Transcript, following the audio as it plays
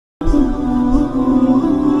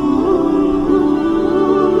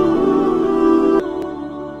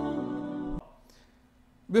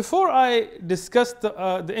before I discuss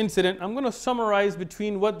the incident, I'm going to summarize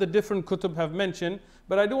between what the different kutub have mentioned.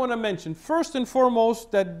 But I do want to mention, first and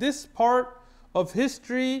foremost, that this part of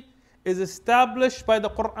history is established by the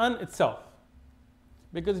Quran itself.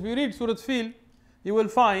 Because if you read Surah Fil, you will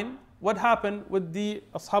find what happened with the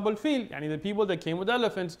Ashab al-Fil, yani the people that came with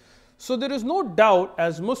elephants. So there is no doubt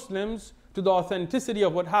as Muslims to the authenticity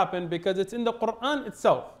of what happened because it's in the Quran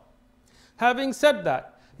itself. Having said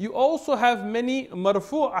that, you also have many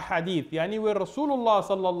marfu' ahadith, yani where Rasulullah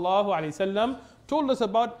sallallahu alayhi wasallam told us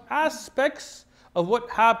about aspects of what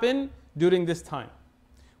happened during this time.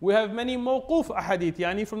 We have many mawquf ahadith,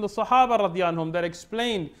 yani from the Sahaba radiyallahu anhum that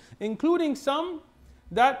explained, including some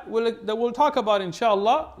that we'll talk about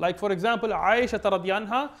inshallah, like for example Aisha radiyallahu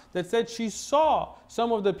anha that said she saw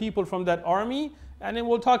some of the people from that army, and then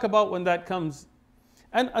we'll talk about when that comes.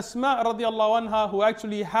 And Asma radiyallahu anha, who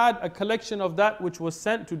actually had a collection of that which was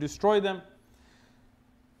sent to destroy them.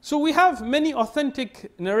 So we have many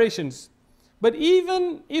authentic narrations. But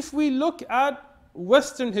even if we look at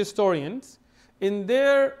Western historians, in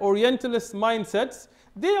their Orientalist mindsets,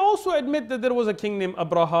 they also admit that there was a king named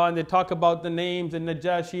Abraha, and they talk about the names and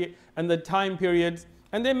Najashi and the time periods,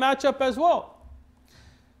 and they match up as well.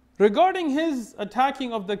 Regarding his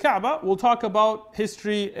attacking of the Kaaba, we'll talk about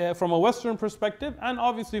history from a Western perspective and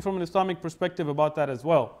obviously from an Islamic perspective about that as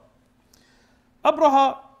well.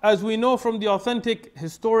 Abraha, as we know from the authentic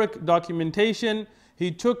historic documentation,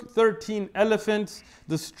 he took 13 elephants,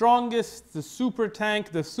 the strongest, the super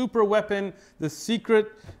tank, the super weapon, the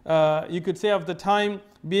secret, you could say of the time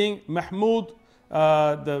being Mahmud,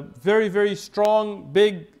 the very, very strong,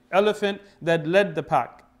 big elephant that led the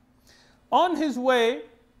pack. On his way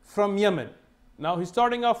from Yemen. Now he's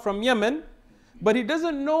starting off from Yemen, but he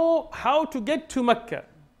doesn't know how to get to Mecca.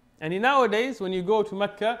 And nowadays, when you go to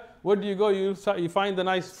Mecca, where do you go? You find the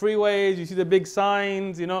nice freeways, you see the big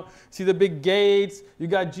signs, see the big gates, you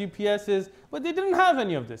got GPSs, but they didn't have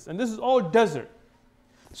any of this. And this is all desert.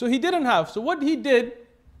 So he didn't have. So what he did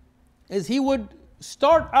is he would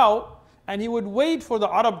start out and he would wait for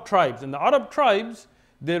the Arab tribes. And the Arab tribes,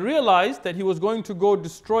 they realized that he was going to go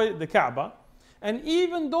destroy the Kaaba. And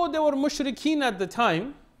even though they were mushrikeen at the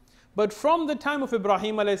time, but from the time of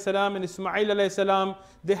Ibrahim alayhi salam and Ismail alayhi salam,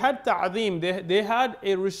 they had ta'zeem, they had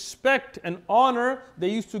a respect and honor they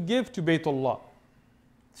used to give to Baytullah.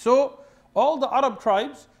 So all the Arab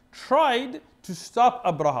tribes tried to stop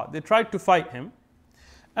Abraha. They tried to fight him.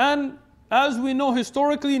 And as we know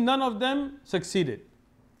historically, none of them succeeded.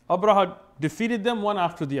 Abraha defeated them one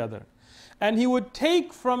after the other. And he would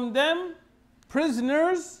take from them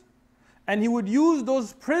prisoners, and he would use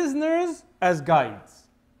those prisoners as guides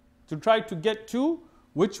to try to get to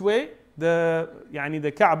which way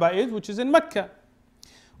the Kaaba is, which is in Mecca.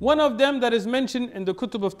 One of them that is mentioned in the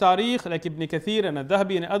Kutub of Tariq, like Ibn Kathir and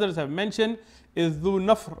Al-Dhahabi and others have mentioned, is Dhu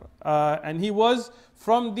Nafr. And he was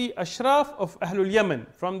from the Ashraf of Ahlul Yemen,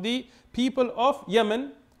 from the people of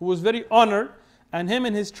Yemen, who was very honored. And him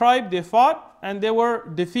and his tribe, they fought and they were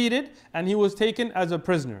defeated, and he was taken as a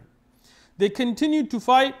prisoner. They continued to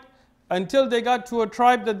fight until they got to a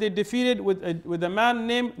tribe that they defeated with a man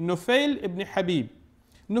named Nufail ibn Habib.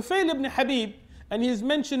 Nufail ibn Habib, and he is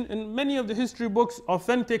mentioned in many of the history books,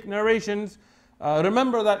 authentic narrations,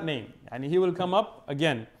 remember that name, and he will come up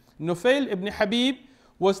again. Nufail ibn Habib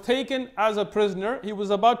was taken as a prisoner. He was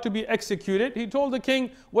about to be executed. He told the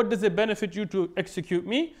king, what does it benefit you to execute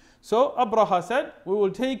me? So Abraha said, we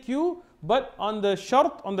will take you, but on the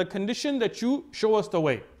shart, on the condition that you show us the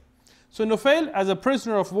way. So Nufail, as a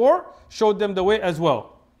prisoner of war, showed them the way as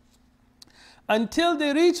well. Until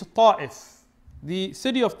they reached Ta'if, the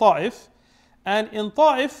city of Ta'if. And in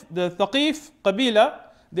Ta'if, the Thaqif Qabila,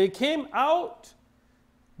 they came out,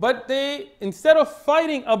 but they, instead of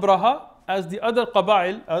fighting Abraha, as the other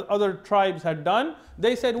Qaba'il, other tribes had done,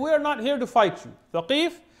 they said, we are not here to fight you.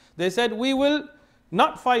 Thaqif, they said, we will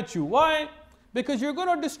not fight you. Why? Because you're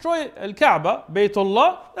going to destroy Al-Kaaba,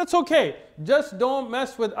 Baytullah, that's okay. Just don't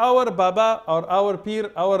mess with our Baba or our Pir,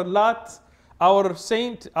 our Lat, our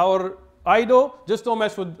saint, our idol. Just don't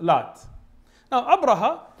mess with Lat. Now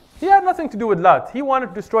Abraha, he had nothing to do with Lat. He wanted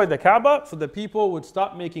to destroy the Kaaba so the people would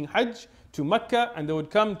stop making Hajj to Mecca and they would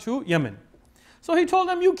come to Yemen. So he told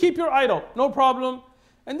them, you keep your idol, no problem.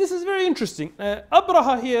 And this is very interesting.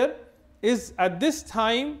 Abraha here is at this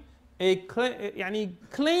time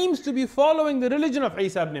claims to be following the religion of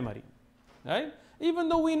Isa ibn Maryam, right? Even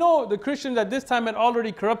though we know the Christians at this time had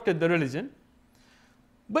already corrupted the religion,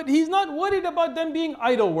 but he's not worried about them being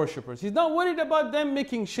idol worshippers. He's not worried about them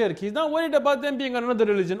making shirk. He's not worried about them being another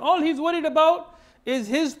religion. All he's worried about is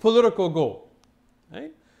his political goal,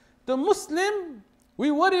 right? The Muslim, we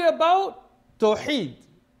worry about Tawheed.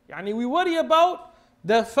 Yani we worry about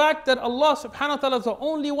the fact that Allah subhanahu wa ta'ala is the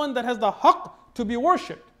only one that has the haqq to be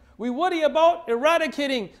worshipped. We worry about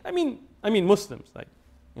eradicating, I mean Muslims, like,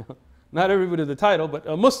 not everybody the title, but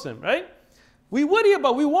a Muslim, right? We worry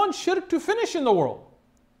about, we want shirk to finish in the world,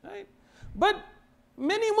 right? But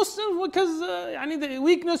many Muslims, because the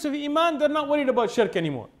weakness of iman, they're not worried about shirk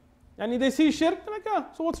anymore. They see shirk, they're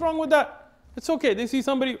like, so what's wrong with that? It's okay. They see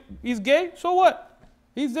somebody, he's gay, so what?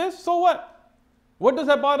 He's this, so what? What does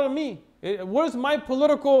that bother me? Where's my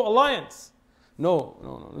political alliance?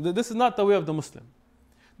 No. This is not the way of the Muslim.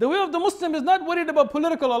 The way of the Muslim is not worried about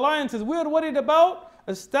political alliances. We are worried about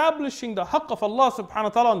establishing the haqq of Allah subhanahu wa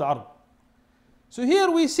ta'ala on the ard. So here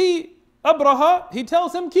we see Abraha, he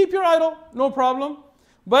tells him, keep your idol, no problem.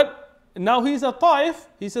 But now he's at Taif,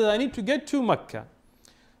 he says, I need to get to Mecca.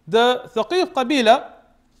 The Thaqif Qabila,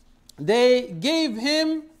 they gave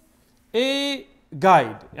him a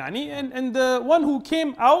guide. And the one who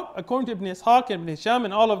came out, according to Ibn Ishaq and Ibn Hisham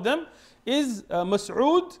and all of them, is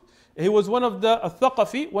Mas'ud. He was one of the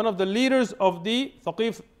Thaqafi, one of the leaders of the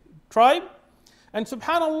Thaqif tribe. And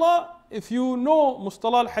subhanallah, if you know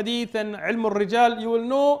Mustalah al-Hadith and Ilm al-Rijal, you will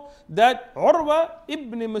know that Urwa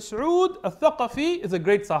ibn Mas'ud al-Thaqafi is a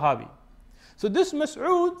great Sahabi. So this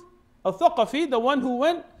Mas'ud al-Thaqafi, the one who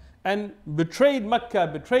went and betrayed Mecca,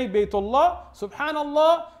 betrayed Baytullah,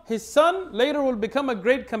 subhanallah, his son later will become a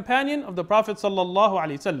great companion of the Prophet sallallahu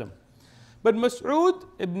alaihi wasallam. But Mas'ud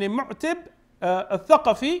ibn Mu'tib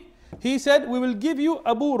al-Thaqafi, he said, we will give you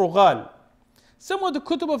Abu Rughal. Some of the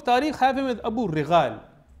Kutub of Tariq have him as Abu Righal.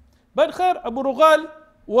 But Abu Rughal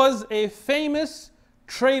was a famous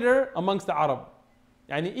trader amongst the Arab.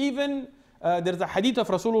 Even there's a hadith of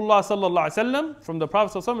Rasulullah sallallahu alaihi wasallam from the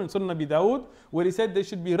Prophet sallallahu alaihi wasallam in Sunnah Abi Dawood, where he said they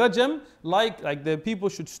should be rajam, like the people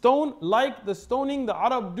should stone, like the stoning the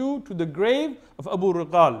Arab do to the grave of Abu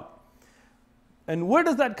Rughal. And where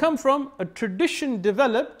does that come from? A tradition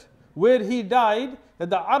developed where he died, that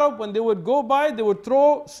the Arab, when they would go by, they would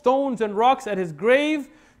throw stones and rocks at his grave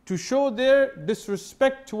to show their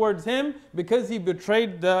disrespect towards him because he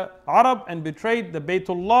betrayed the Arab and betrayed the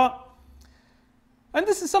Baytullah. And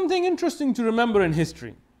this is something interesting to remember in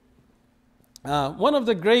history. One of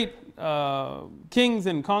the great kings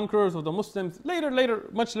and conquerors of the Muslims,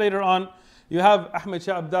 much later on, you have Ahmed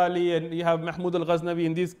Shah Abdali and you have Mahmud al-Ghaznavi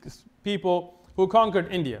and these people who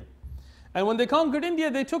conquered India. And when they conquered India,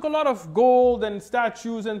 they took a lot of gold and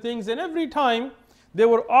statues and things, and every time they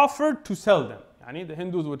were offered to sell them. The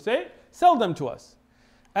Hindus would say, sell them to us.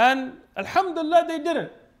 And alhamdulillah, they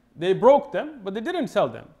didn't. They broke them, but they didn't sell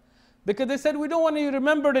them. Because they said, we don't want to be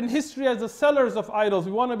remembered in history as the sellers of idols.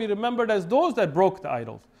 We want to be remembered as those that broke the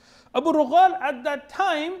idols. Abu Rughal at that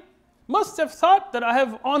time must have thought that I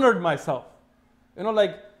have honored myself.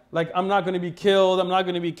 Like I'm not going to be killed, I'm not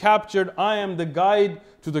going to be captured. I am the guide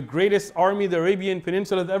to the greatest army the Arabian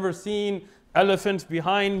Peninsula has ever seen. Elephants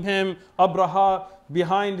behind him, Abraha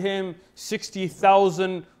behind him,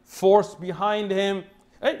 60,000 force behind him.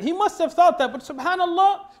 He must have thought that, but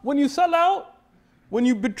subhanallah, when you sell out, when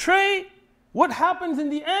you betray, what happens in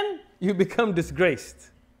the end? You become disgraced.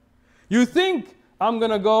 You think, I'm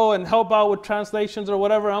going to go and help out with translations or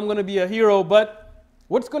whatever, I'm going to be a hero, but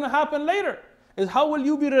what's going to happen later is how will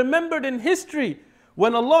you be remembered in history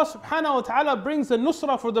when Allah subhanahu wa ta'ala brings the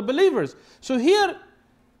nusrah for the believers. So here,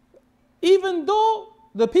 even though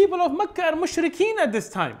the people of Mecca are mushrikeen at this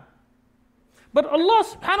time, but Allah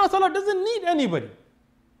subhanahu wa ta'ala doesn't need anybody.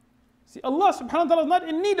 See, Allah subhanahu wa ta'ala is not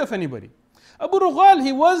in need of anybody. Abu Rughal,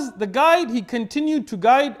 he was the guide, he continued to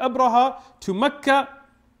guide Abraha to Mecca,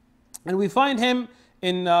 and we find him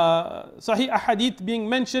in Sahih Ahadith being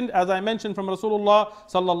mentioned, as I mentioned, from Rasulullah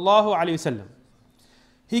sallallahu alayhi wasallam.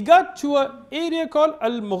 He got to an area called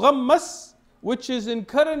Al-Mughammas, which is in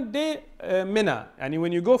current day Mina. And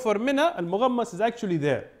when you go for Mina, Al-Mughammas is actually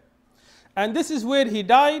there. And this is where he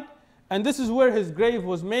died, and this is where his grave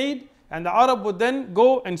was made, and the Arab would then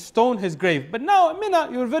go and stone his grave. But now Mina,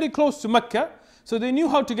 you're very close to Mecca, so they knew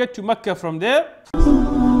how to get to Mecca from there.